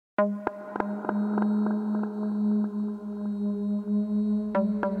I'm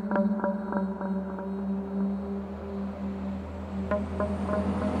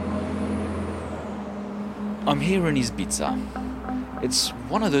here in Izbica. It's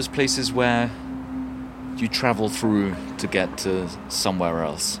one of those places where you travel through to get to somewhere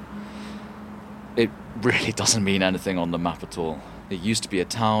else. It really doesn't mean anything on the map at all. It used to be a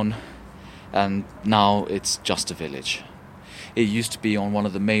town, and now it's just a village. It used to be on one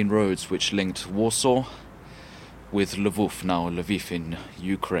of the main roads which linked Warsaw with Lvov, now Lviv in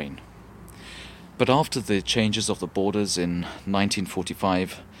Ukraine. But after the changes of the borders in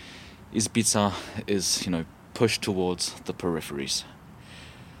 1945, Izbica is, pushed towards the peripheries.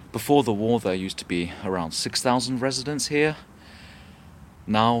 Before the war, there used to be around 6,000 residents here.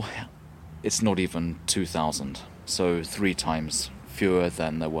 Now, it's not even 2,000, so 3 times fewer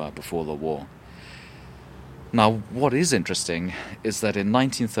than there were before the war. Now, what is interesting is that in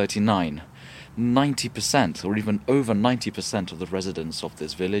 1939, 90% or even over 90% of the residents of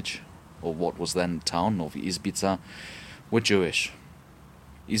this village, or what was then town of Izbica, were Jewish.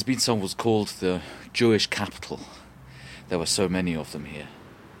 Izbica was called the Jewish capital. There were so many of them here.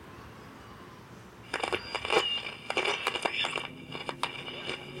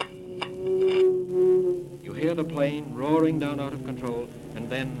 You hear the plane roaring down out of control and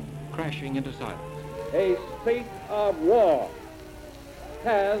then crashing into silence. A state of war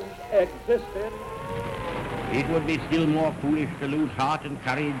has existed. It would be still more foolish to lose heart and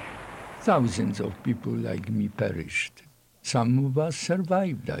courage. Thousands of people like me perished. Some of us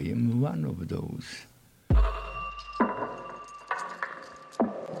survived. I am one of those.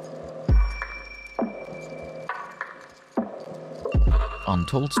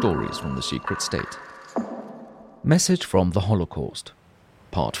 Untold Stories from the Secret State. Message from the Holocaust,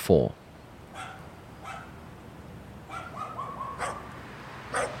 Part 4.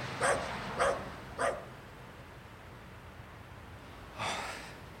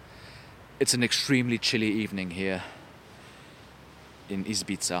 It's an extremely chilly evening here in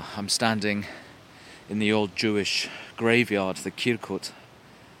Izbica. I'm standing in the old Jewish graveyard, the Kirkut.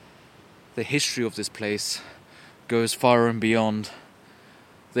 The history of this place goes far and beyond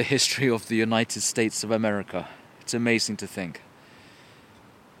the history of the United States of America. It's amazing to think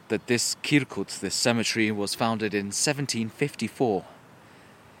that this Kirkut, this cemetery, was founded in 1754.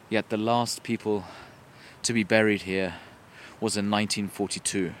 Yet the last people to be buried here was in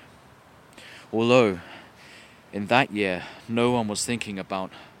 1942. Although, in that year, no one was thinking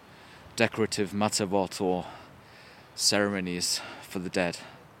about decorative matzevot or ceremonies for the dead.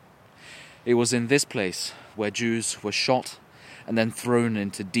 It was in this place where Jews were shot and then thrown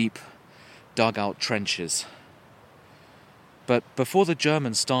into deep, dug-out trenches. But before the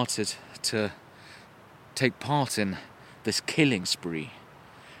Germans started to take part in this killing spree,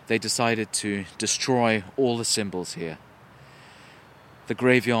 they decided to destroy all the symbols here. The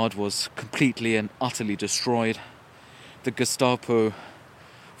graveyard was completely and utterly destroyed. The Gestapo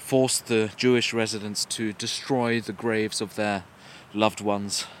forced the Jewish residents to destroy the graves of their loved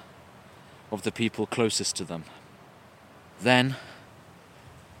ones, of the people closest to them. Then,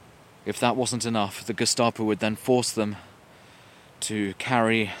 if that wasn't enough, the Gestapo would then force them to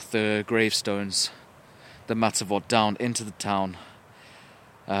carry the gravestones, the matzevot, down into the town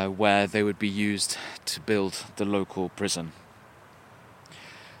where they would be used to build the local prison.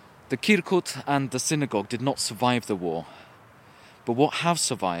 The Kirkut and the synagogue did not survive the war, but what have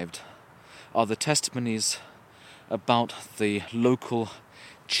survived are the testimonies about the local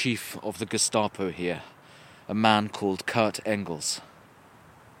chief of the Gestapo here, a man called Kurt Engels.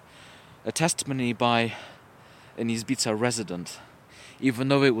 A testimony by an Izbica resident, even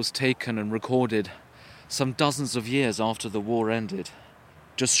though it was taken and recorded some dozens of years after the war ended,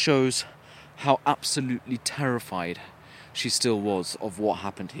 just shows how absolutely terrified she still was of what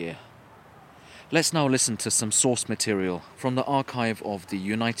happened here. Let's now listen to some source material from the archive of the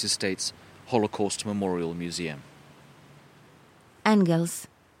United States Holocaust Memorial Museum. Engels.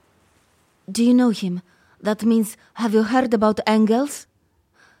 Do you know him? That means, have you heard about Engels?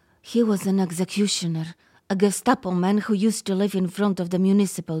 He was an executioner, a Gestapo man who used to live in front of the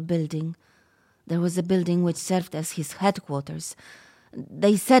municipal building. There was a building which served as his headquarters.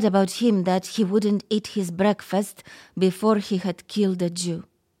 They said about him that he wouldn't eat his breakfast before he had killed a Jew.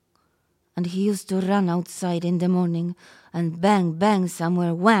 And he used to run outside in the morning and bang, bang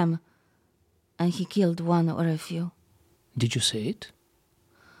somewhere, wham! And he killed one or a few. Did you see it?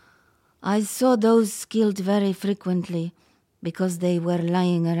 I saw those killed very frequently because they were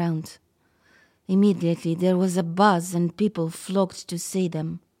lying around. Immediately there was a buzz and people flocked to see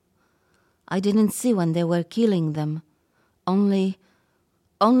them. I didn't see when they were killing them, only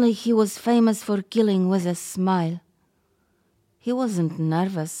only he was famous for killing with a smile. He wasn't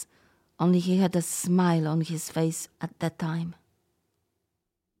nervous, only he had a smile on his face at that time.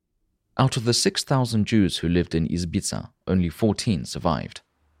 Out of the 6,000 Jews who lived in Izbica, only 14 survived.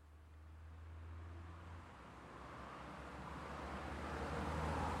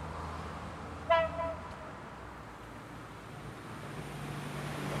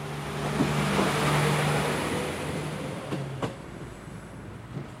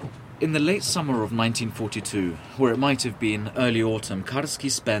 In the late summer of 1942, or it might have been early autumn,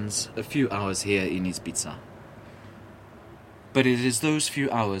 Karski spends a few hours here in Izbica. But it is those few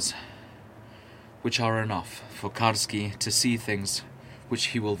hours which are enough for Karski to see things which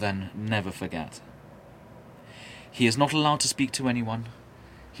he will then never forget. He is not allowed to speak to anyone,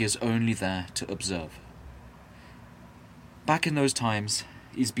 he is only there to observe. Back in those times,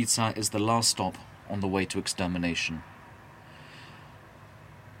 Izbica is the last stop on the way to extermination.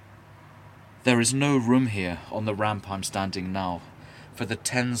 There is no room here on the ramp I'm standing now for the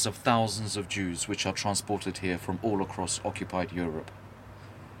tens of thousands of Jews which are transported here from all across occupied Europe.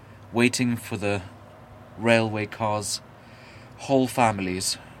 Waiting for the railway cars, whole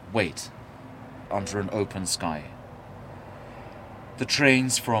families wait under an open sky. The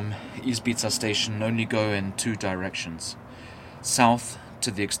trains from Izbica station only go in two directions, south to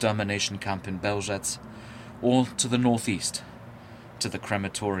the extermination camp in Belzec, or to the northeast to the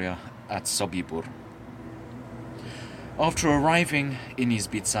crematoria at Sobibor. After arriving in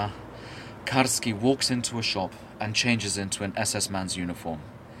Izbica, Karski walks into a shop and changes into an SS man's uniform.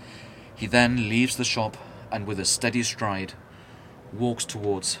 He then leaves the shop and with a steady stride walks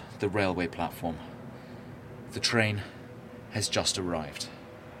towards the railway platform. The train has just arrived.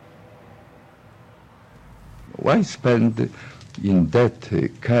 I spent in that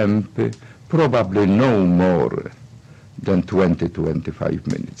camp probably no more than 20-25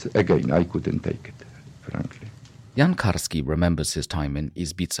 minutes. Again, I couldn't take it, frankly. Jan Karski remembers his time in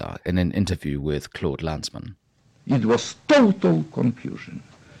Izbica in an interview with Claude Lanzmann. It was total confusion.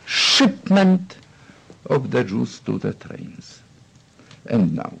 Shipment of the Jews to the trains.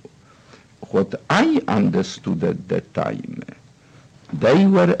 And now, what I understood at that time, they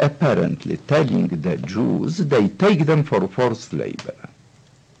were apparently telling the Jews they take them for forced labor.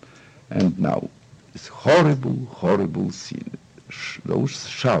 And now, this horrible, horrible scene, those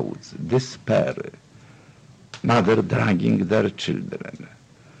shouts, despair, mother dragging their children.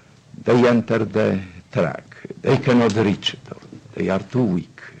 They enter the track. They cannot reach it. They are too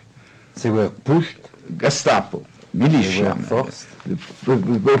weak. They were pushed. Gestapo, militia,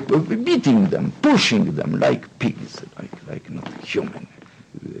 beating them, pushing them like pigs, like not human.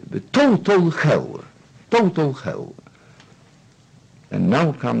 Total hell, total hell. And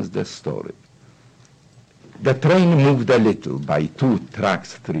now comes the story. The train moved a little by 2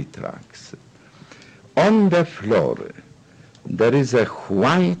 tracks, 3 tracks. On the floor, there is a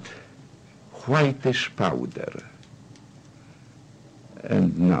whitish powder.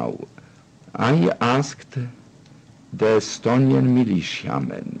 And now, I asked the Estonian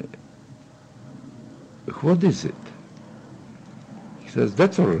militiaman, what is it? He says,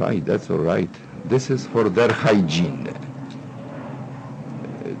 that's all right, that's all right. This is for their hygiene.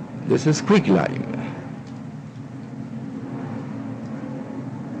 This is quicklime.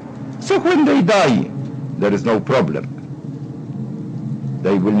 So when they die, there is no problem.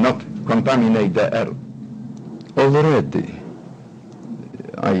 They will not contaminate the air. Already,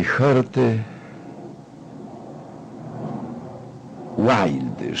 I heard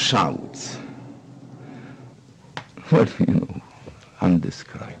wild shouts. Well,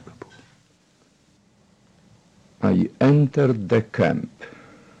 undescribable. I entered the camp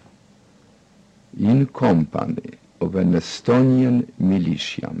in company of an Estonian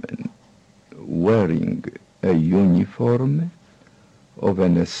militiaman wearing a uniform of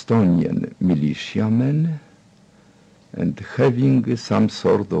an Estonian militiaman and having some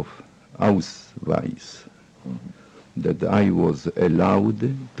sort of Ausweis that I was allowed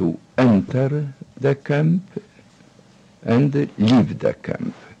to enter the camp and leave the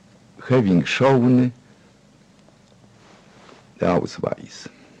camp, having shown the Ausweis.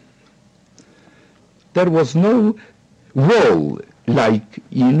 There was no wall like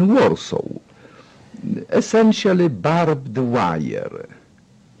in Warsaw, essentially barbed wire.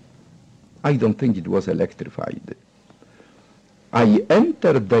 I don't think it was electrified. I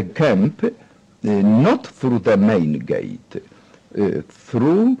entered the camp not through the main gate,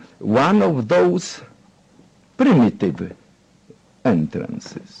 through one of those primitive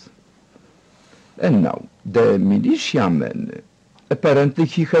entrances. And now, the militiaman, apparently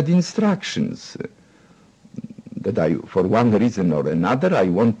he had instructions. that I, for one reason or another, I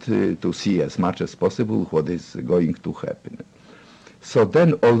want to see as much as possible what is going to happen. So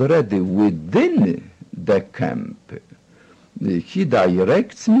then already within the camp, he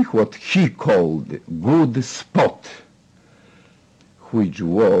directs me what he called good spot, which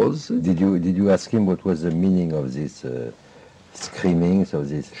was... Did you ask him what was the meaning of these screamings, of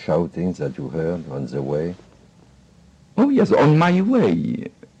these shoutings that you heard on the way? Oh yes, on my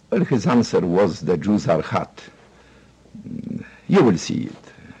way. Well, his answer was, the Jews are hot. You will see it.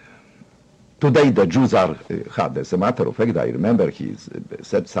 Today the Jews are hot. As a matter of fact, I remember he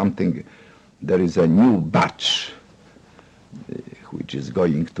said something, there is a new batch which is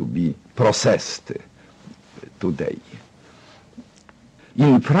going to be processed today.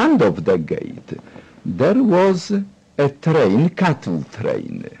 In front of the gate, there was a train, cattle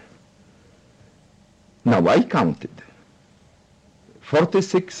train. Now I counted.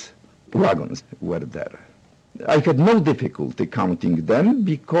 46 wagons were there. I had no difficulty counting them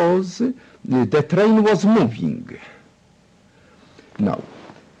because the train was moving. Now,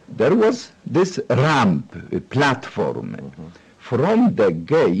 there was this ramp, a platform, from the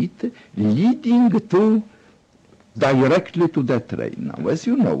gate leading directly to the train. Now, as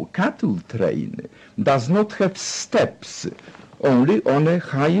you know, cattle train does not have steps, only on a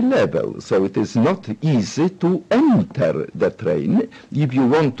high level, so it is not easy to enter the train. If you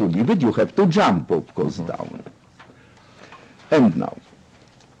want to leave it, you have to jump, of course, down. And now,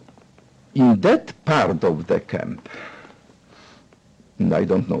 in that part of the camp, and I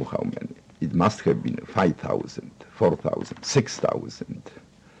don't know how many, it must have been 5,000, 4,000, 6,000.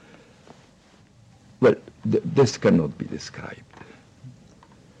 Well, this cannot be described.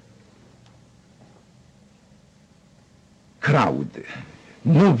 Crowd,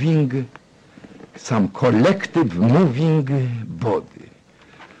 moving, some collective moving body.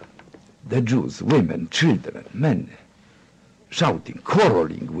 The Jews, women, children, men, shouting,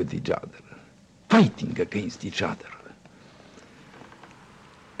 quarreling with each other, fighting against each other,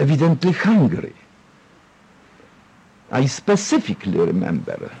 evidently hungry. I specifically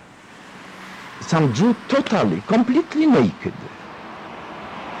remember some Jew totally, completely naked.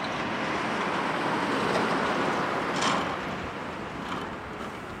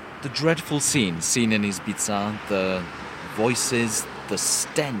 The dreadful scene seen in Izbica, the voices, the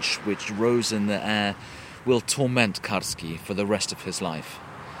stench which rose in the air, will torment Karski for the rest of his life.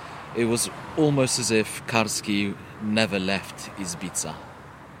 It was almost as if Karski never left Izbica.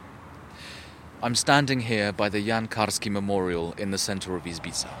 I'm standing here by the Jan Karski Memorial in the center of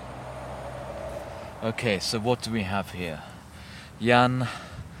Izbica. Okay, so what do we have here? Jan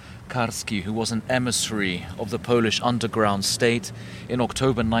Karski, who was an emissary of the Polish underground state, in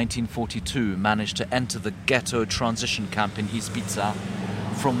October 1942 managed to enter the ghetto transition camp in Izbica,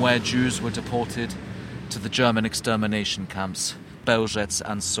 from where Jews were deported to the German extermination camps Bełżec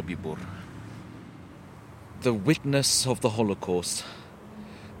and Sobibór. The witness of the Holocaust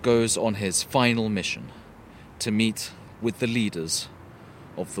goes on his final mission to meet with the leaders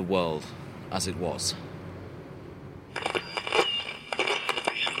of the world as it was.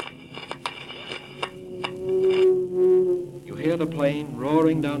 You hear the plane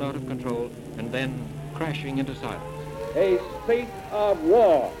roaring down out of control and then crashing into silence. A state of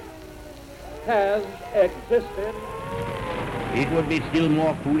war has existed. It would be still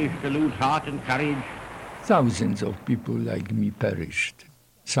more foolish to lose heart and courage. Thousands of people like me perished.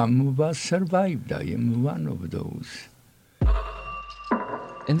 Some of us survived. I am one of those.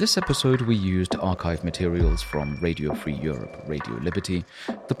 In this episode, we used archive materials from Radio Free Europe, Radio Liberty,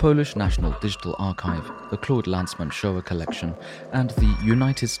 the Polish National Digital Archive, the Claude Lanzmann Shoah Collection, and the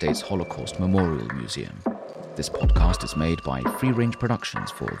United States Holocaust Memorial Museum. This podcast is made by Free Range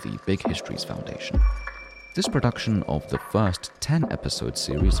Productions for the Big Histories Foundation. This production of the first 10-episode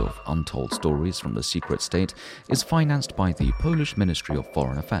series of Untold Stories from the Secret State is financed by the Polish Ministry of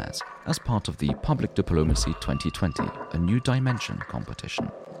Foreign Affairs as part of the Public Diplomacy 2020, a New Dimension competition.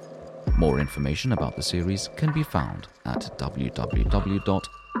 More information about the series can be found at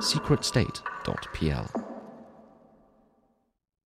www.secretstate.pl.